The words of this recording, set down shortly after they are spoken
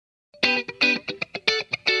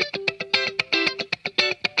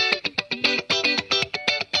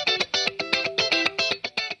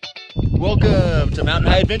Welcome to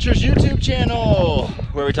Mountain High Adventures YouTube channel,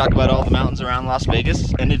 where we talk about all the mountains around Las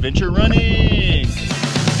Vegas and adventure running.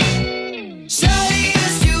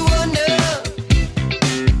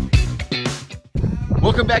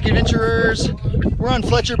 Welcome back, adventurers. We're on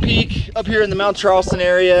Fletcher Peak up here in the Mount Charleston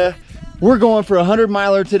area. We're going for a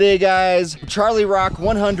 100-miler today, guys. Charley Rock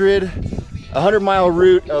 100, 100-mile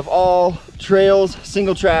route of all trails,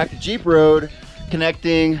 single track, Jeep road,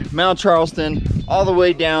 connecting Mount Charleston all the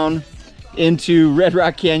way down into Red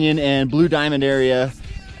Rock Canyon and Blue Diamond area.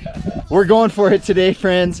 We're going for it today,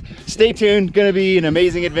 friends. Stay tuned, gonna be an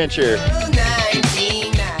amazing adventure.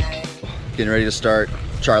 Getting ready to start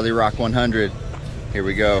Charley Rock 100. Here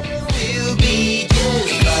we go.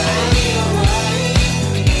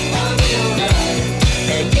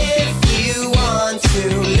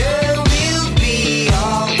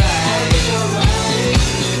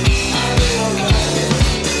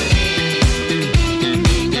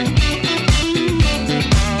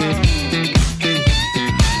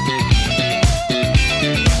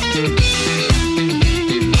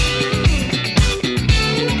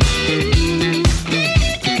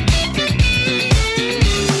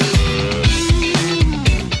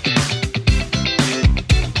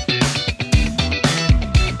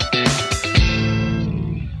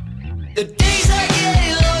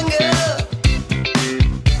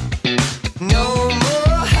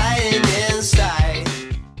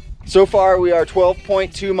 So far, we are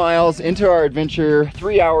 12.2 miles into our adventure,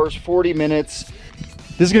 3 hours, 40 minutes.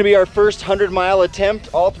 This is gonna be our first 100-mile attempt,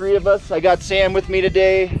 all three of us. I got Sam with me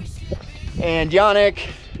today, and Yannick.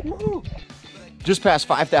 Just past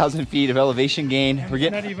 5,000 feet of elevation gain. We're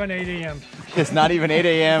getting not even 8 a.m. It's not even 8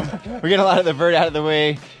 a.m. We're getting a lot of the vert out of the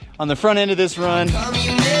way on the front end of this run.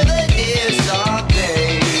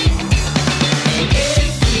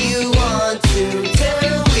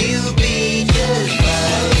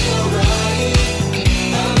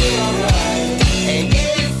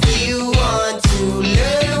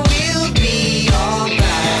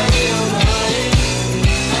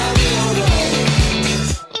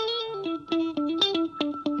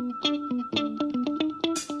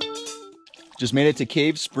 Just made it to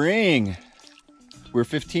Cave Spring. We're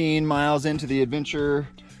 15 miles into the adventure,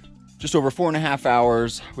 just over 4.5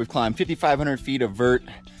 hours. We've climbed 5,500 feet of vert.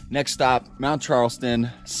 Next stop, Mount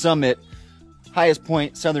Charleston, summit, highest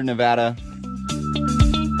point, Southern Nevada.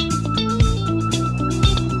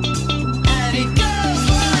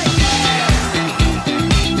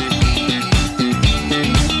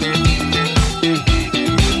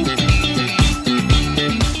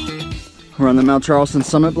 We're on the Mount Charleston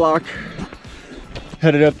summit block.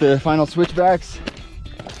 Headed up the final switchbacks.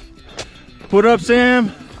 What up, Sam?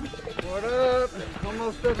 What up?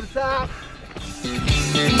 Almost at the top.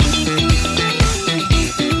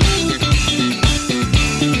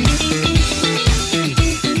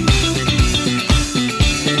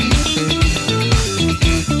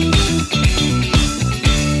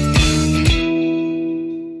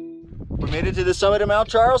 We made it to the summit of Mount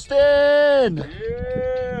Charleston!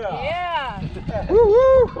 Yeah!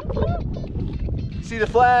 Woo-woo! See the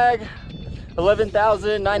flag,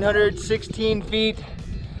 11,916 feet,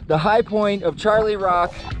 the high point of Charley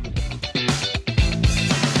Rock.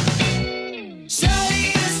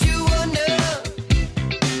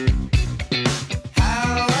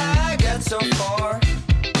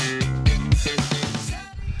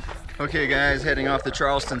 Okay guys, heading off the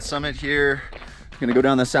Charleston summit here. Gonna go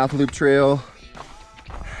down the South Loop Trail.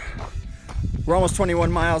 We're almost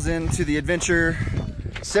 21 miles into the adventure.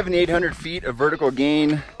 7,800 feet of vertical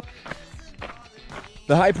gain.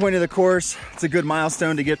 The high point of the course, it's a good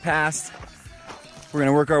milestone to get past. We're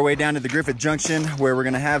gonna work our way down to the Griffith Junction where we're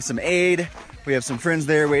gonna have some aid. We have some friends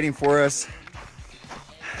there waiting for us.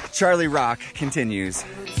 Charley Rock continues.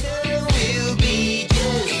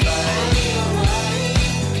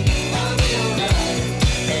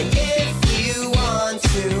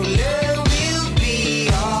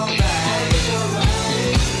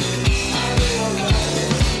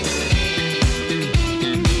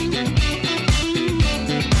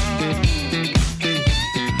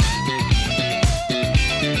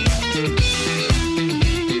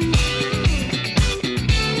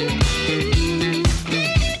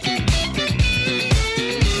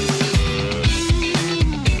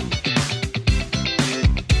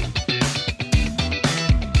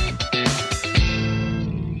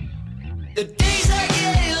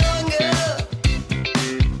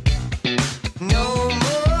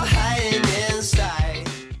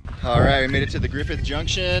 All right, we made it to the Griffith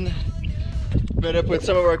Junction. Met up with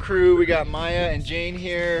some of our crew. We got Maya and Jane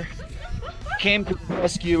here. Came to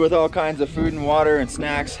rescue with all kinds of food and water and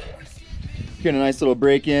snacks. Getting a nice little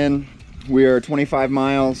break in. We are 25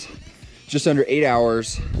 miles, just under 8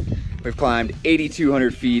 hours. We've climbed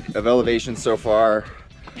 8,200 feet of elevation so far.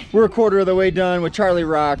 We're a quarter of the way done with Charley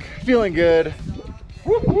Rock. Feeling good.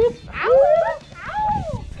 Whoop, whoop. Ow,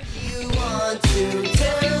 ow. You want to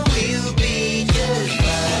tell we'll be just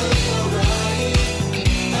fine.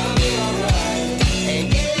 I'll be alright.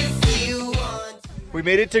 And if you want, We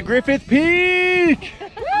made it to Griffith Peak.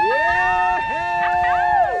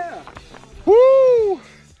 Yeah! Woo!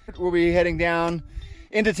 We'll be heading down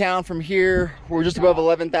into town from here. We're just above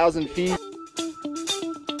 11,000 feet.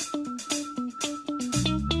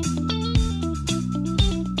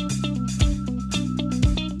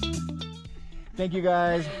 Thank you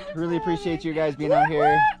guys. Really appreciate you guys being out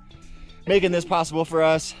here, making this possible for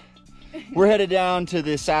us. We're headed down to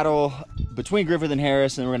the saddle between Griffith and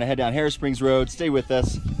Harris, and we're gonna head down Harris Springs Road. Stay with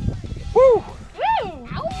us. Woo!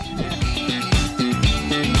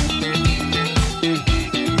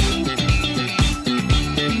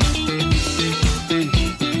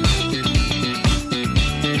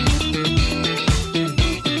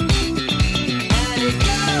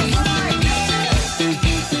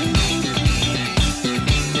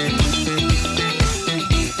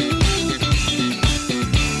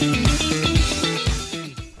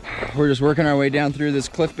 We're just working our way down through this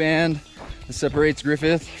cliff band that separates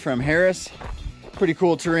Griffith from Harris. Pretty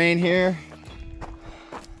cool terrain here.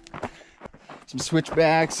 Some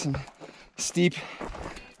switchbacks, some steep,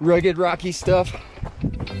 rugged, rocky stuff.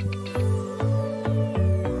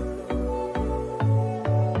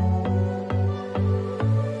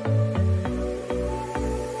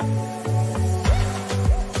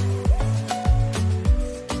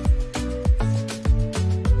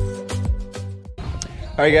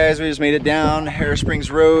 All right guys, we just made it down Harris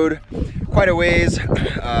Springs Road quite a ways. We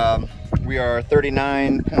are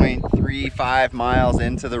 39.35 miles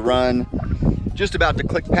into the run, just about to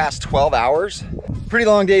click past 12 hours. Pretty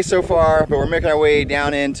long day so far, but we're making our way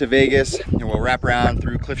down into Vegas, and we'll wrap around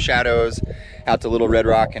through Cliff Shadows out to Little Red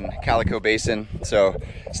Rock and Calico Basin. So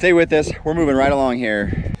stay with us, we're moving right along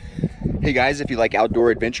here. Hey guys, if you like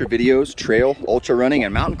outdoor adventure videos, trail, ultra running,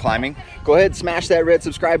 and mountain climbing, go ahead and smash that red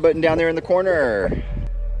subscribe button down there in the corner.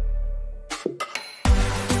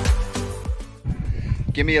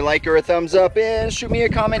 Give me a like or a thumbs up and shoot me a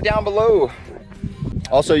comment down below.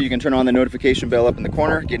 Also, you can turn on the notification bell up in the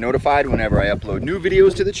corner, get notified whenever I upload new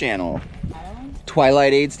videos to the channel.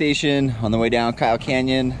 Twilight Aid Station on the way down Kyle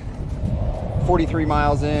Canyon. 43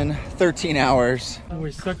 miles in, 13 hours.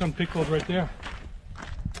 We're stuck on pickled right there.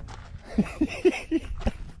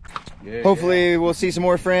 Hopefully we'll see some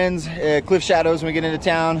more friends at Cliff Shadows when we get into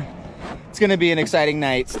town. It's gonna be an exciting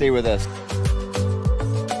night. Stay with us.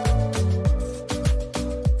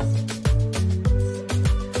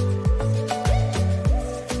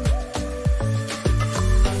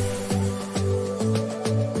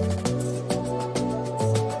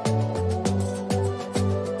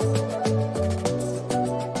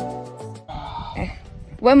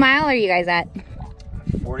 What mile are you guys at?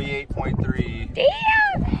 48.3.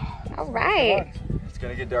 Damn! All right. It's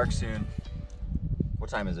gonna get dark soon.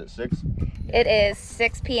 What time is it, 6? It is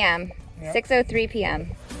 6 p.m. 6:03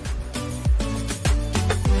 p.m.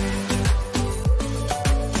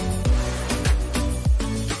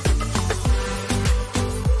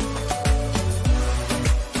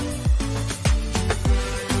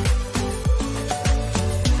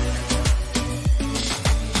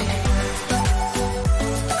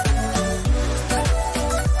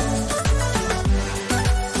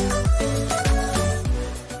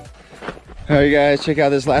 All right guys, check out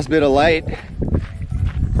this last bit of light.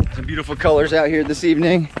 Some beautiful colors out here this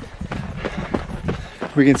evening.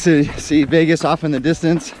 We can see Vegas off in the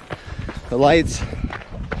distance, the lights.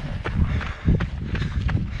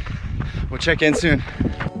 We'll check in soon.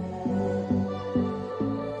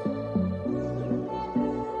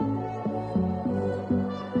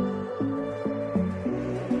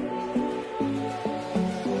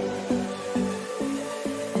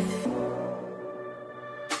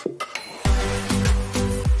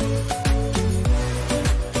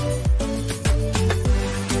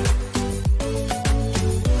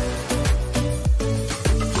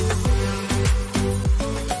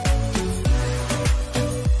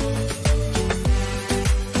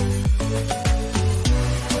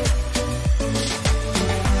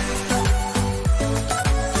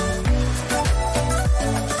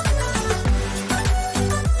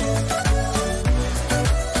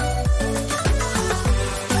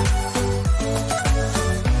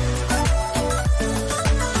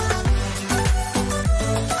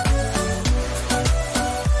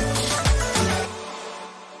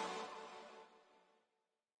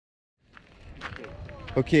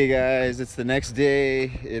 Okay guys, it's the next day.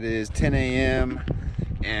 It is 10 a.m.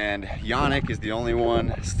 and Yannick is the only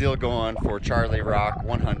one still going for Charley Rock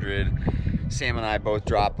 100. Sam and I both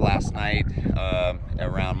dropped last night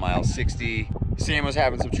around mile 60. Sam was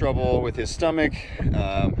having some trouble with his stomach,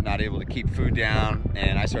 not able to keep food down,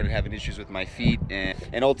 and I started having issues with my feet,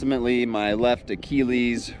 and ultimately my left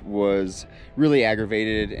Achilles was really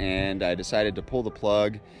aggravated, and I decided to pull the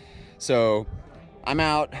plug. So I'm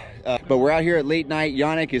out, but we're out here at late night.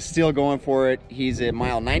 Yannick is still going for it. He's at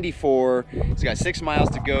mile 94. He's got 6 miles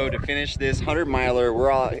to go to finish this 100 miler.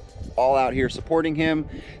 We're all out here supporting him.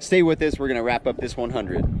 Stay with us. We're gonna wrap up this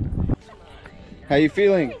 100. How you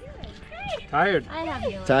feeling? Tired. I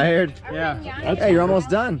have you. Tired? Yeah. Hey, you're almost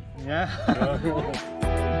done. Yeah.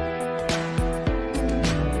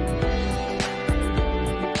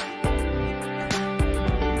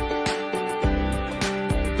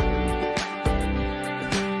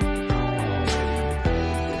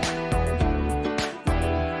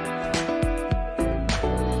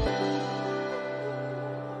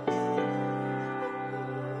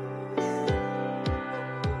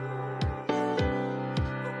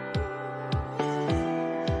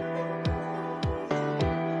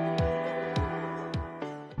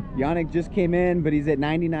 Yannick just came in, but he's at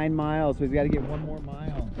 99 miles, so he's got to get one more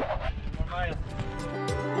mile. One mile.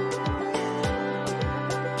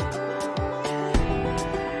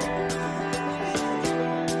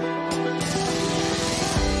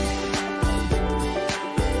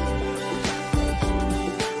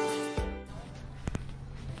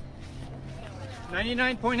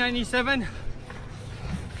 $99.97.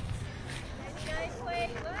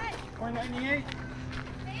 0.98.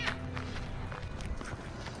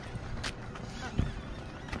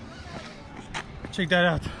 Check that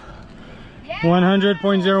out.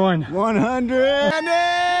 100.01. 100!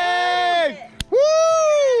 Yannick! Woo!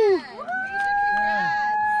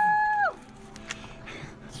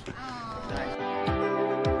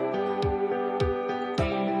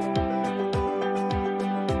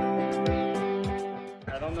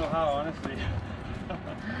 I don't know how, honestly.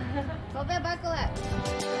 Go back, buckle up.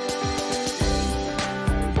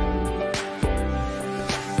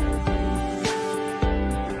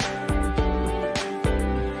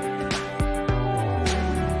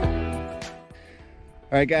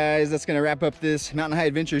 All right, guys, that's gonna wrap up this Mountain High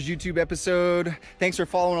Adventures YouTube episode. Thanks for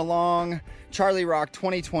following along. Charley Rock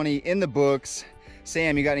 2020 in the books.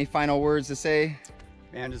 Sam, you got any final words to say?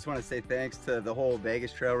 Man, I just want to say thanks to the whole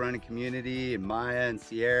Vegas trail running community, and Maya and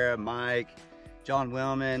Sierra, Mike, John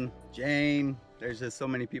Willman, Jane. There's just so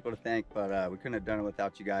many people to thank, but we couldn't have done it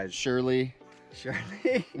without you guys. Shirley.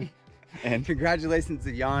 And congratulations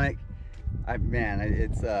to Yannick. Man,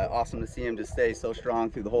 it's awesome to see him just stay so strong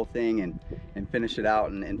through the whole thing and finish it out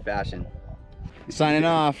in fashion. Signing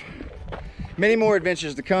off. Many more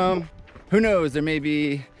adventures to come. Who knows, there may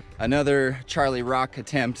be another Charley Rock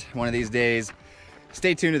attempt one of these days.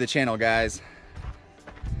 Stay tuned to the channel, guys.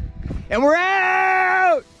 And we're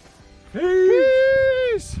out! Peace!